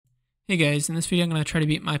Hey guys, in this video I'm going to try to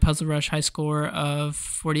beat my Puzzle Rush high score of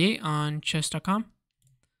 48 on chess.com.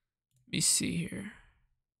 Let me see here.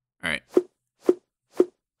 Alright.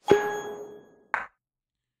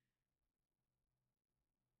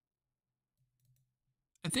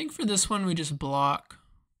 I think for this one we just block.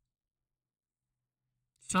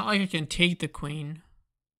 It's not like I can take the queen.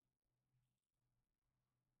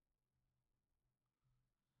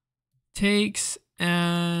 Takes,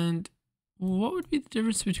 and what would be the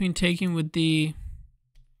difference between taking with the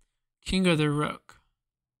king or the rook?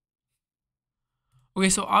 Okay,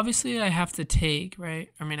 so obviously I have to take, right?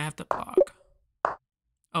 I mean, I have to block.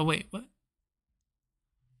 Oh, wait, what?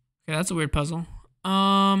 Okay, that's a weird puzzle.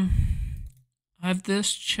 I have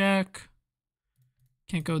this check.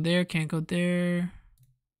 Can't go there, can't go there.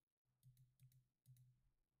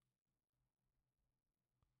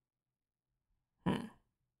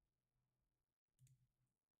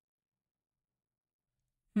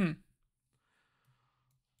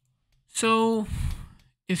 So,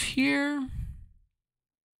 if here...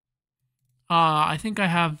 I think I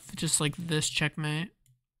have just like this checkmate.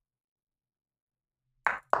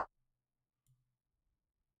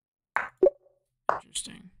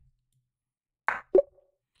 Interesting.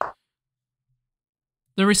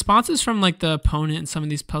 The responses from like the opponent in some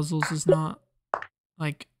of these puzzles is not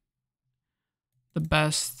like the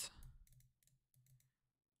best.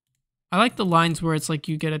 I like the lines where it's like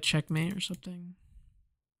you get a checkmate or something.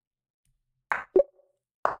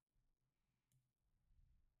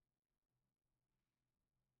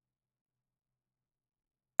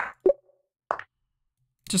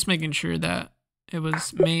 Just making sure that it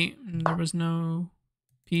was mate and there was no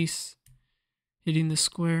piece hitting the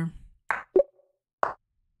square.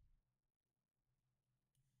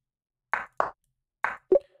 All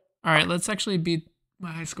right, let's actually beat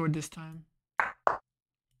my high score this time.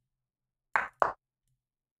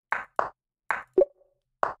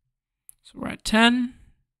 So we're at 10.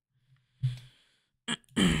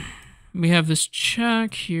 We have this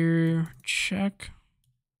check here, check.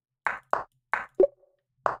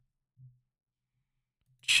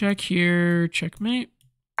 Check here, checkmate.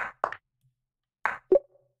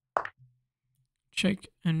 Check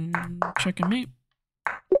and mate.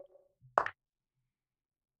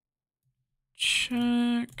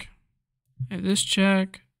 Check. I have this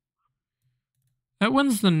check. That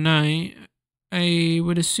wins the knight. I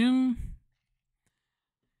would assume.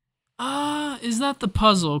 Is that the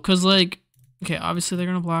puzzle? Cause like, okay, obviously they're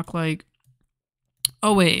gonna block like.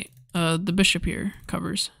 Oh wait, the bishop here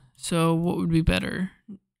covers. So what would be better?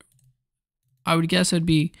 I would guess it'd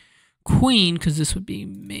be queen, because this would be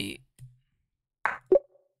mate.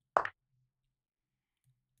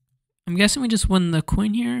 I'm guessing we just win the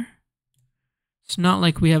queen here. It's not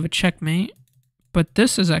like we have a checkmate, but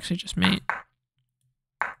this is actually just mate.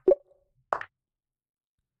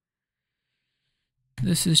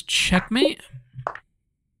 This is checkmate.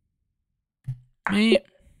 Mate.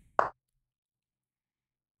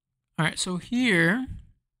 Alright, so here,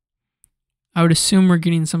 I would assume we're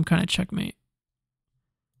getting some kind of checkmate.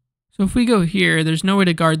 So if we go here, there's no way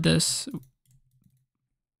to guard this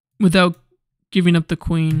without giving up the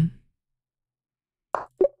queen.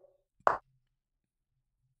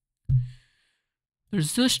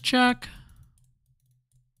 There's this check.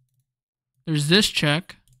 There's this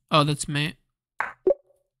check. Oh, that's mate.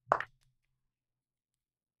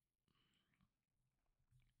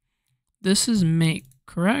 This is mate,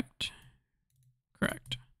 correct?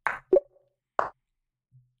 Correct.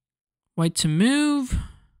 White to move.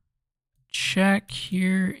 Check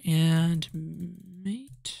here and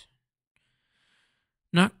mate.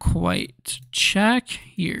 Not quite. Check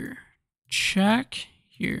here. Check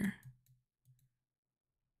here.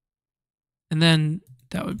 And then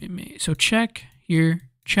that would be mate. So check here.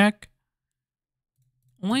 Check.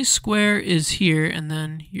 Only square is here, and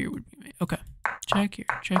then here would be mate. Okay. Check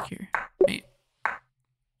here, mate.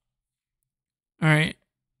 All right.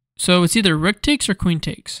 So it's either rook takes or queen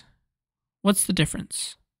takes. What's the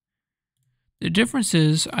difference? The difference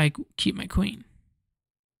is I keep my queen.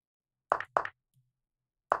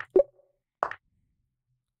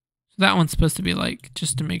 So that one's supposed to be like,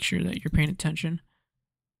 just to make sure that you're paying attention.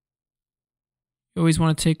 You always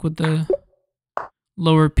want to take with the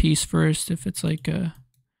lower piece first if it's like a,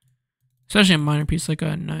 especially a minor piece like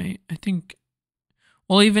a knight. I think,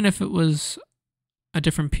 well, even if it was a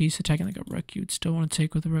different piece attacking like a rook, you'd still want to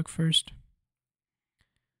take with the rook first.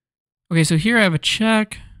 Okay, so here I have a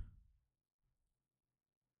check.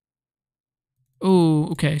 Oh,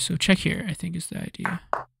 okay, so check here, I think is the idea.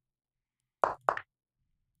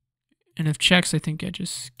 And if checks, I think I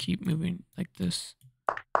just keep moving like this.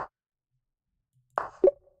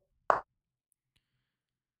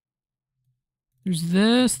 There's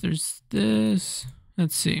this, there's this.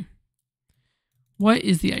 Let's see. What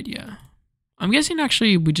is the idea? I'm guessing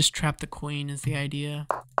actually we just trap the queen is the idea.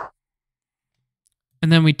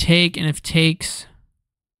 And then we take, and if takes,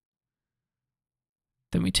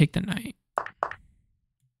 then we take the knight.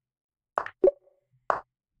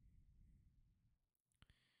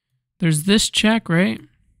 There's this check, right?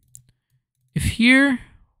 If here,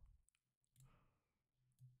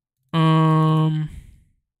 I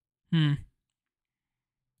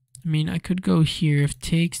mean, I could go here if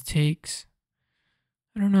takes, takes.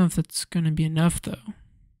 I don't know if that's going to be enough, though.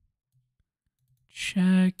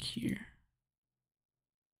 Check here.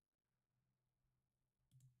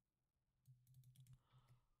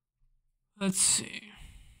 Let's see.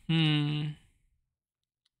 I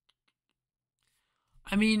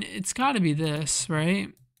mean, it's got to be this, right?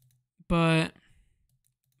 But,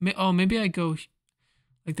 oh, maybe I go,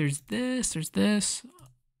 like, there's this.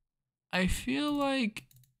 I feel like,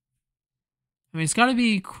 I mean, it's got to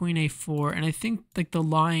be queen a4, and I think, like, the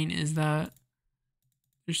line is that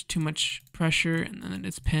there's too much pressure, and then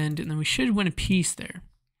it's pinned, and then we should win a piece there.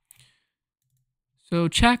 So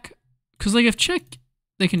check, because, like, if check,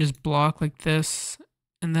 they can just block like this,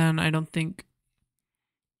 and then I don't think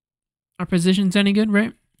our position's any good,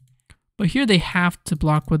 right? But here they have to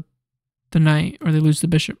block with the knight, or they lose the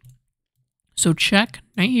bishop. So check,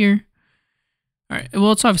 knight here. All right,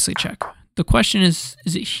 well, it's obviously check. The question is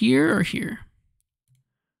it here or here?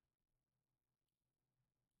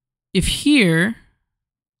 If here,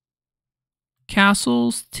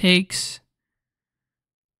 castles takes.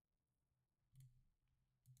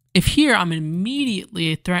 If here, I'm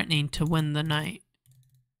immediately threatening to win the knight.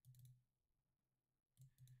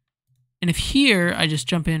 And if here, I just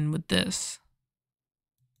jump in with this.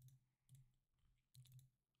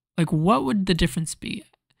 Like, what would the difference be?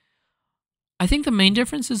 I think the main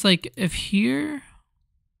difference is, like, if here,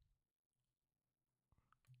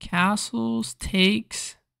 castles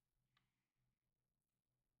takes.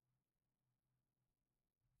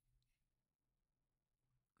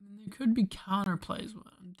 There could be counterplays, what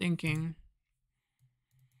I'm thinking.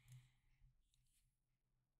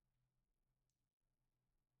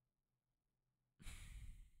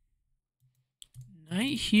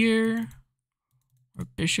 Knight here or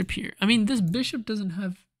bishop here. I mean, this bishop doesn't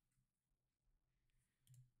have.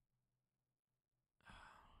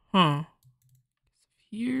 Huh.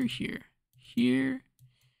 Here, here, here.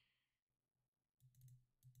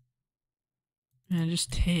 And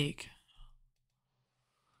just take.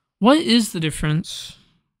 What is the difference?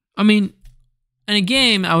 I mean, in a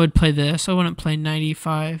game, I would play this. I wouldn't play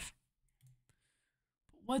 95.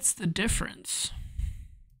 What's the difference?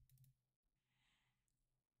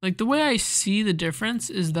 Like, the way I see the difference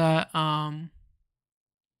is that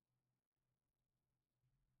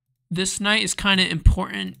this knight is kind of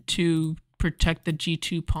important to protect the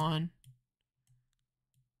g2 pawn.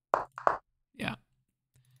 Yeah.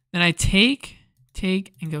 Then I take,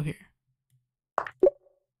 and go here.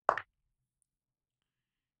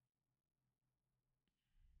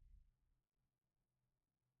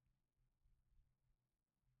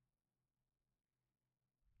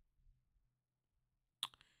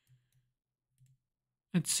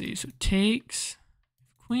 Let's see, so takes,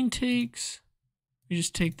 queen takes, we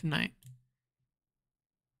just take the knight.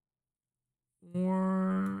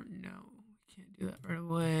 Or, no, we can't do that right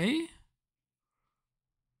away.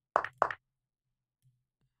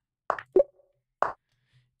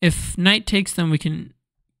 If knight takes, then we can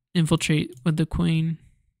infiltrate with the queen.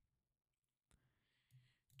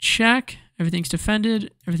 Check, everything's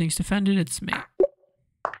defended, it's mate.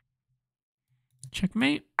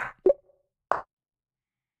 Checkmate.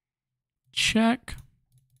 Check.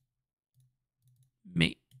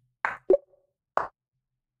 Mate.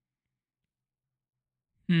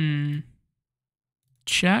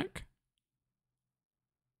 Check.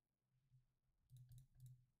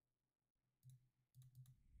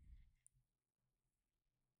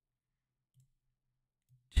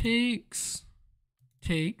 Takes.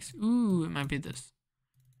 Ooh, it might be this.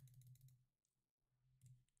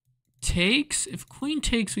 Takes. If queen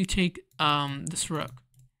takes, we take this rook.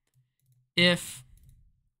 If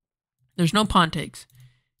there's no pawn takes.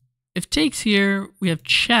 If takes here, we have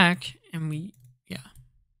check, and we, here.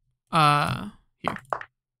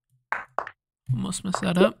 Almost messed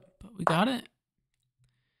that up, but we got it.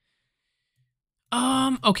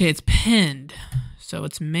 Okay, it's pinned, so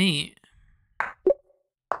it's mate.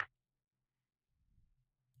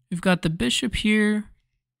 We've got the bishop here.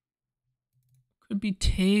 Could be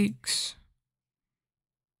takes.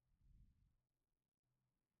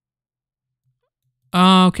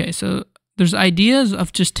 Okay, so there's ideas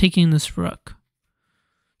of just taking this rook.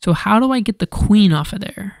 So how do I get the queen off of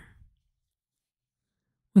there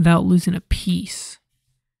without losing a piece?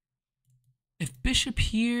 If bishop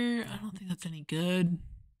here, I don't think that's any good.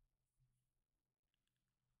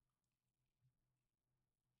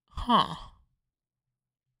 Huh.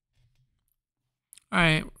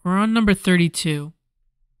 Alright, we're on number 32.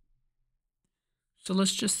 So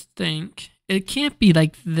let's just think. It can't be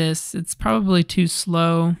like this. It's probably too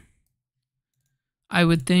slow, I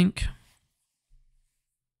would think.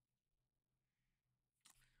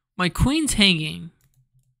 My queen's hanging.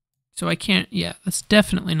 So I can't, yeah, that's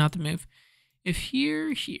definitely not the move. If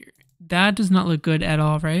here, that does not look good at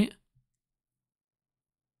all, right?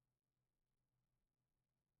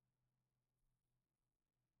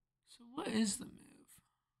 So what is the move?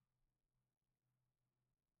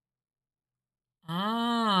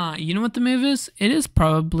 Ah, you know what the move is? It is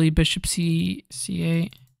probably bishop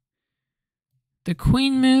c8. The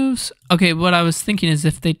queen moves. Okay, what I was thinking is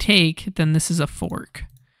if they take, then this is a fork.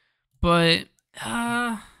 But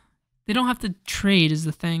they don't have to trade is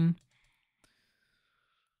the thing.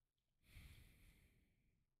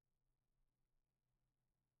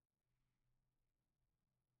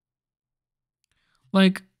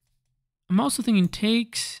 Like, I'm also thinking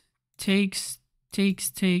takes.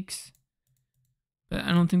 But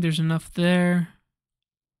I don't think there's enough there.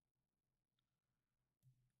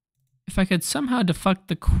 If I could somehow deflect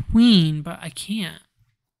the queen, but I can't.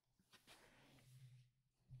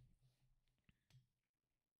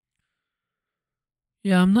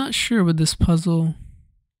 Yeah, I'm not sure with this puzzle.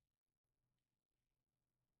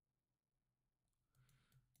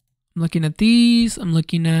 I'm looking at these. I'm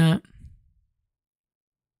looking at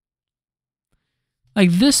like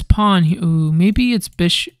this pawn. Ooh, maybe it's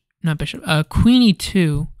bishop, not bishop. Queen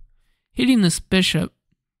e2, hitting this bishop.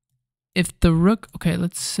 If the rook, okay,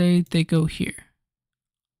 let's say they go here.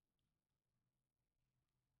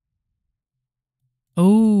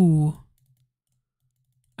 Oh,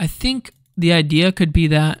 I think the idea could be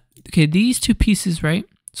that, okay, these two pieces, right?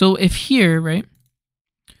 So if here, right?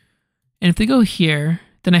 And if they go here,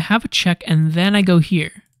 then I have a check and then I go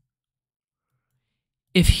here.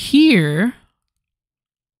 If here,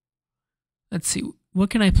 let's see, what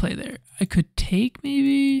can I play there? I could take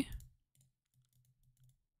maybe.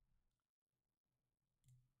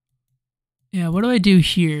 Yeah, what do I do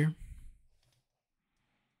here?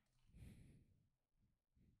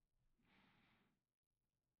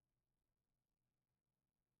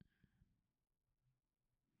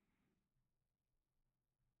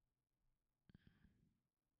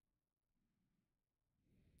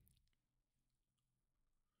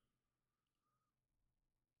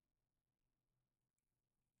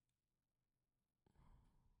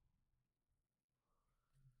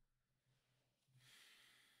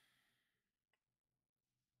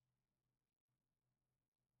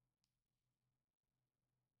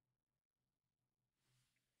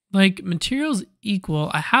 Like, materials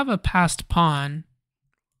equal. I have a passed pawn.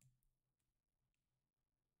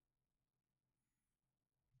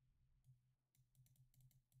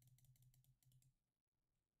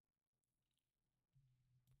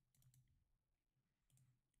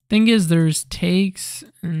 Thing is, there's takes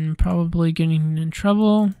and probably getting in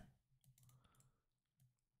trouble.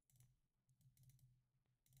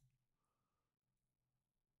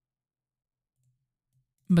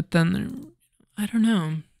 But then, I don't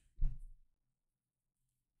know.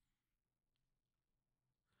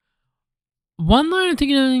 One line I'm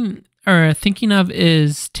thinking of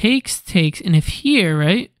is takes, and if here,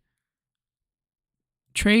 right?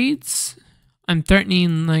 Trades, I'm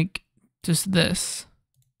threatening like just this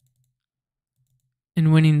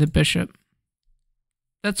and winning the bishop.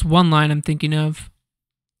 That's one line I'm thinking of.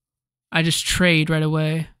 I just trade right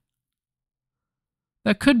away.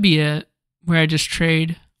 That could be it, where I just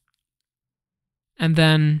trade. And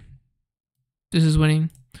then this is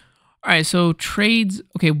winning. Alright, so trades.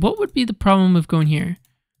 Okay, what would be the problem with going here?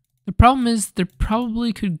 The problem is they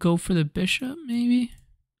probably could go for the bishop, maybe?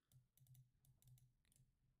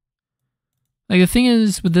 Like, the thing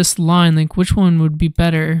is with this line, like, which one would be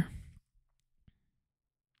better?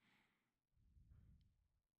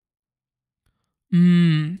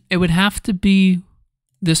 It would have to be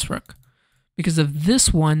this rook. Because of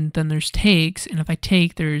this one, then there's takes, and if I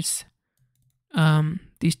take, there's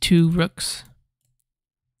these two rooks.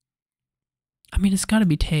 I mean, it's got to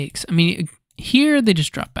be takes. I mean, here they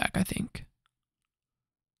just drop back, I think.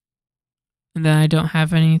 And then I don't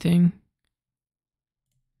have anything.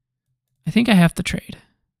 I think I have to trade.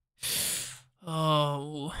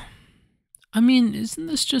 Oh. I mean, isn't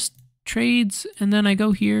this just trades and then I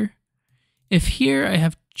go here? If here I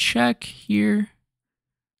have check here.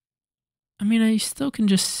 I mean, I still can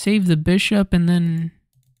just save the bishop and then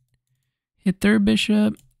hit their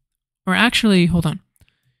bishop. Or actually, hold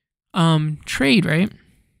on. Trade, right?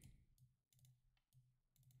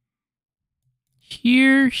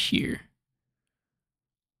 Here, here.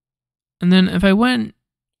 And then if I went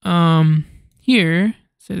here,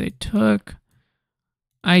 say they took,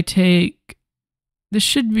 I take, this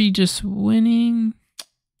should be just winning.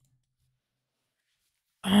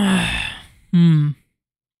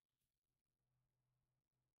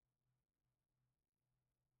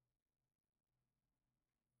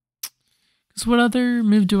 Because what other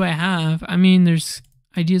move do I have? I mean, there's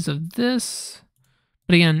ideas of this.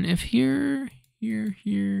 But again, if here,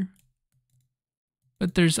 here.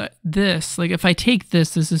 But there's this. Like, if I take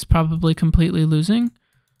this, this is probably completely losing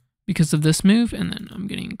because of this move. And then I'm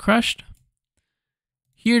getting crushed.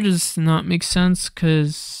 Here does not make sense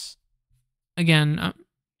because, again,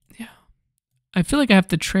 yeah. I feel like I have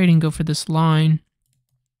to trade and go for this line.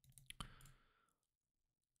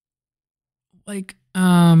 Like,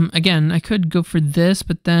 again, I could go for this,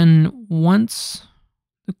 but then once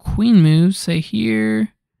the queen moves, say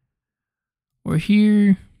here or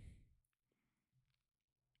here.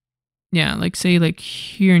 Yeah, like say like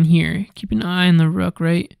here and here. Keep an eye on the rook,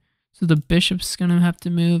 right? So the bishop's gonna have to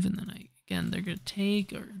move, and then again, they're gonna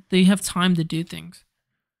take, or they have time to do things.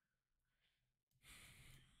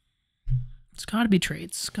 It's gotta be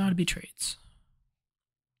trades. It's gotta be trades.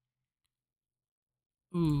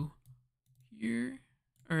 Ooh. Here.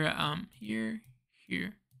 Or here,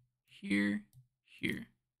 here, here, here,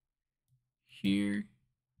 here.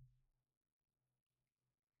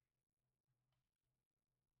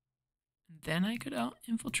 And then I could out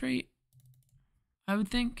infiltrate, I would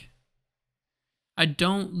think. I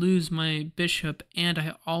don't lose my bishop, and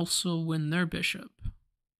I also win their bishop.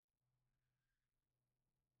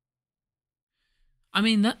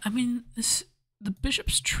 The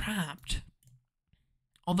bishop's trapped.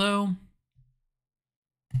 Although,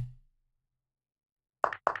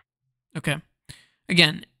 okay.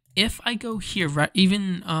 Again, if I go here, right,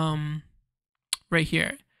 even right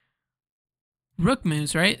here, rook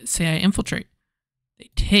moves, right? Say I infiltrate. They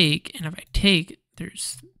take, and if I take,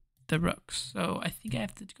 there's the rooks. So I think I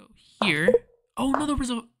have to go here. Oh no, there was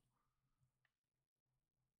a.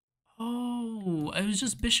 Oh, it was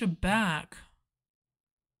just bishop back.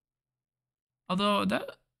 Although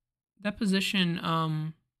that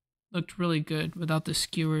position looked really good without the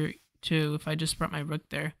skewer too. If I just brought my rook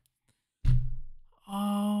there.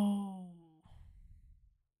 Oh,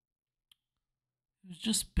 it was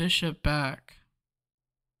just bishop back.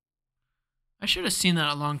 I should have seen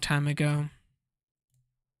that a long time ago.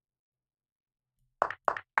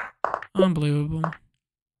 Unbelievable.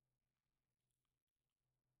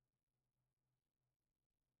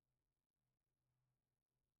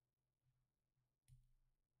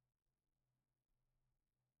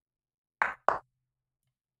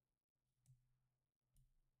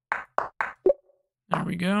 There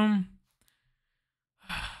we go.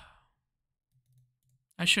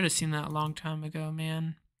 I should have seen that a long time ago,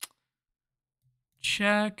 man.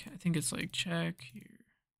 Check. I think it's like check here.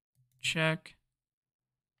 Check.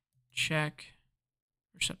 Check.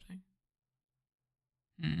 Or something.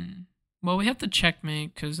 Well, we have to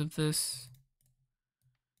checkmate because of this.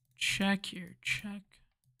 Check here. Check.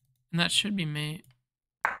 And that should be mate.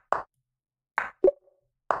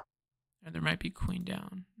 Or there might be queen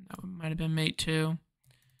down. That might have been mate too.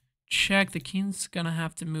 Check. The king's gonna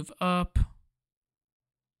have to move up.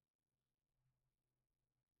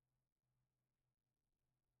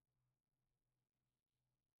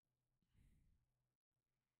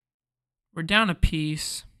 We're down a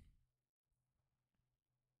piece.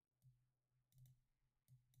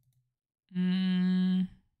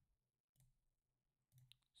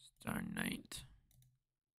 Star Knight.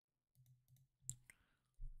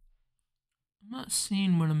 I'm not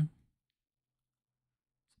seeing what I'm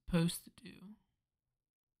supposed to do.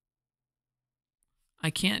 I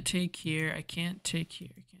can't take here. I can't take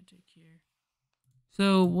here. I can't take here.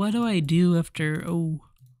 So what do I do after? Oh,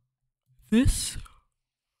 this?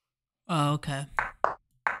 Oh, okay.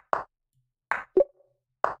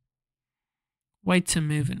 White to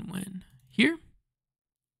move and win. Here?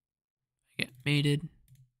 I get mated.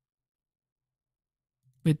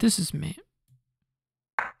 Wait, this is mate.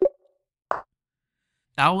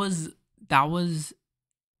 That was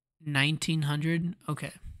 1900.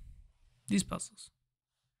 Okay. These puzzles.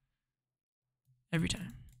 Every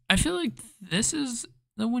time. I feel like this is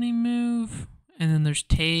the winning move, and then there's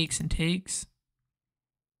takes and takes.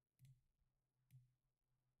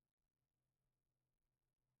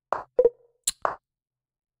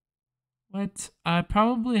 What? I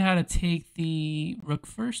probably had to take the rook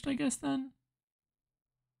first, I guess, then.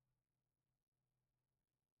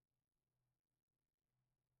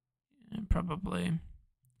 Yeah, probably.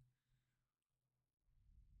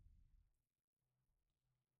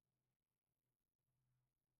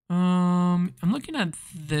 I'm looking at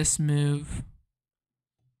this move.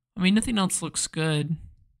 I mean, nothing else looks good.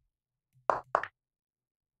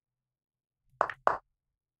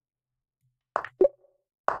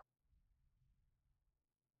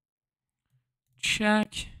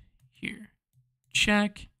 Check here.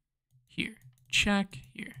 Check here. Check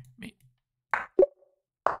here. Mate.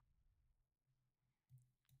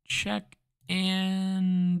 Check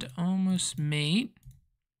and almost mate.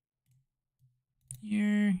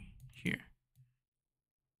 Here.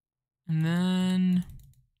 And then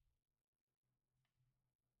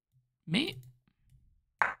mate.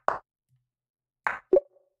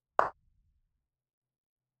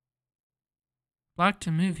 Black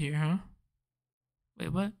to move here, huh?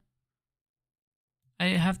 Wait, what? I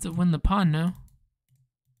have to win the pawn now.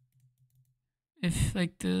 If,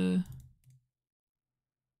 like, the...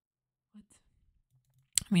 What?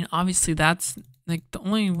 I mean, obviously that's, like, the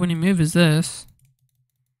only winning move is this.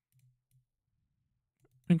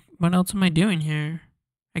 Like, what else am I doing here?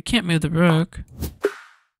 I can't move the rook.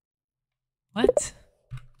 What?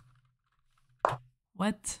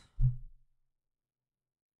 What?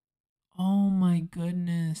 Oh my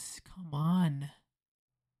goodness. Come on.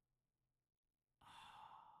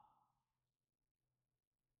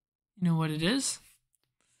 You know what it is?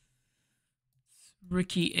 It's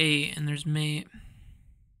Rookie 8 and there's mate.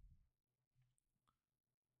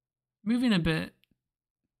 Moving a bit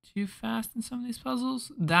too fast in some of these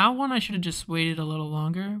puzzles. That one I should have just waited a little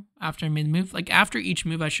longer after I made the move. Like after each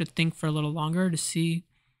move I should think for a little longer to see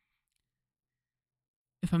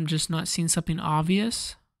if I'm just not seeing something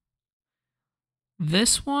obvious.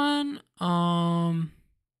 This one, yeah.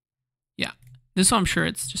 This one I'm sure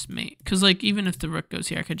it's just mate. Because like even if the rook goes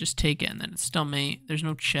here, I could just take it and then it's still mate. There's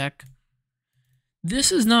no check.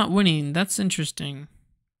 This is not winning. That's interesting.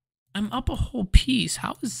 I'm up a whole piece.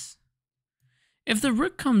 How is... If the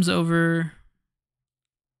rook comes over,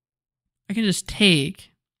 I can just take.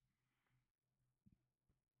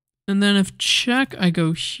 And then if check, I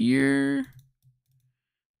go here.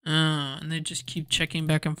 And they just keep checking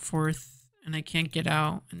back and forth. And I can't get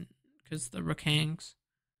out because the rook hangs.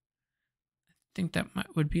 I think that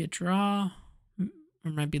would be a draw. Or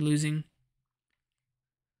might be losing.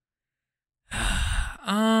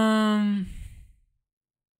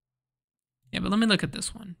 Yeah, but let me look at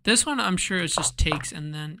this one. This one, I'm sure it just takes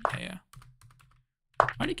and then, yeah.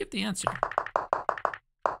 Why do you give the answer?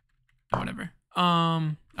 Oh, whatever.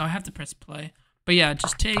 Oh, I have to press play. But yeah, it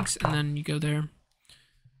just takes and then you go there.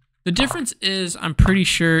 The difference is, I'm pretty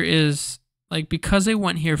sure is, like, because they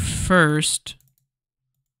went here first.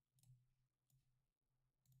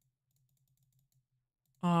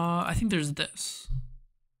 I think there's this.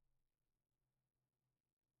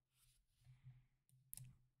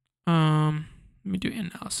 Let me do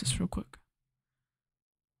analysis real quick.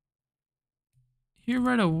 Here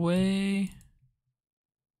right away.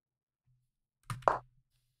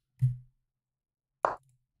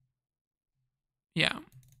 Yeah.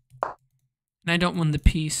 And I don't win the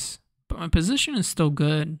piece, but my position is still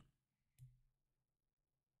good.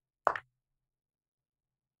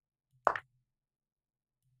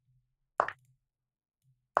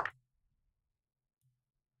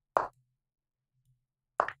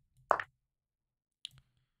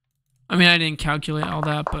 I mean, I didn't calculate all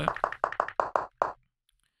that, but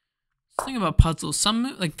the thing about puzzles,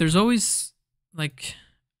 some like there's always like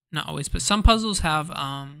not always, but some puzzles have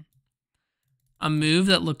a move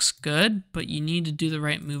that looks good, but you need to do the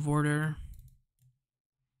right move order.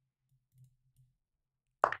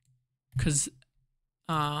 Cause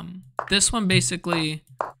this one basically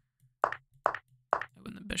I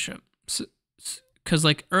win the bishop. So, cause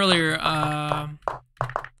like earlier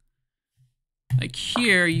like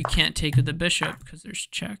here, you can't take with the bishop because there's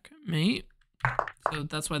checkmate. So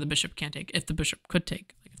that's why the bishop can't take. If the bishop could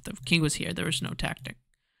take. Like if the king was here, there was no tactic.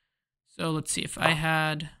 So let's see if I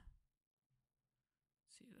had...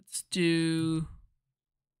 Let's do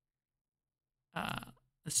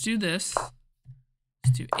this.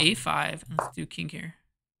 Let's do a5 and let's do king here.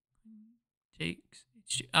 Takes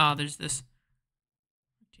h2. Oh, there's this.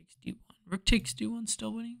 Rook takes d1. Rook takes d1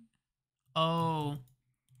 still winning? Oh.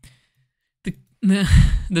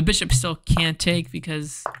 The bishop still can't take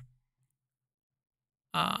because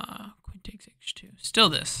queen takes h2. Still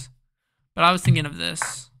this. But I was thinking of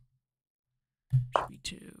this.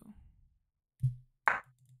 b2.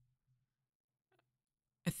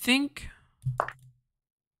 I think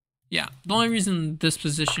Yeah, the only reason this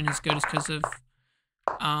position is good is because of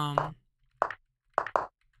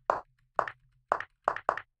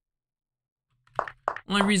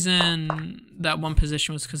only reason that one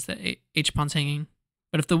position was because the H pawn's hanging.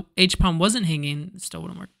 But if the H pawn wasn't hanging, it still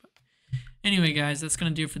wouldn't work. But anyway, guys, that's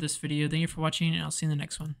gonna do it for this video. Thank you for watching, and I'll see you in the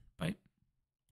next one.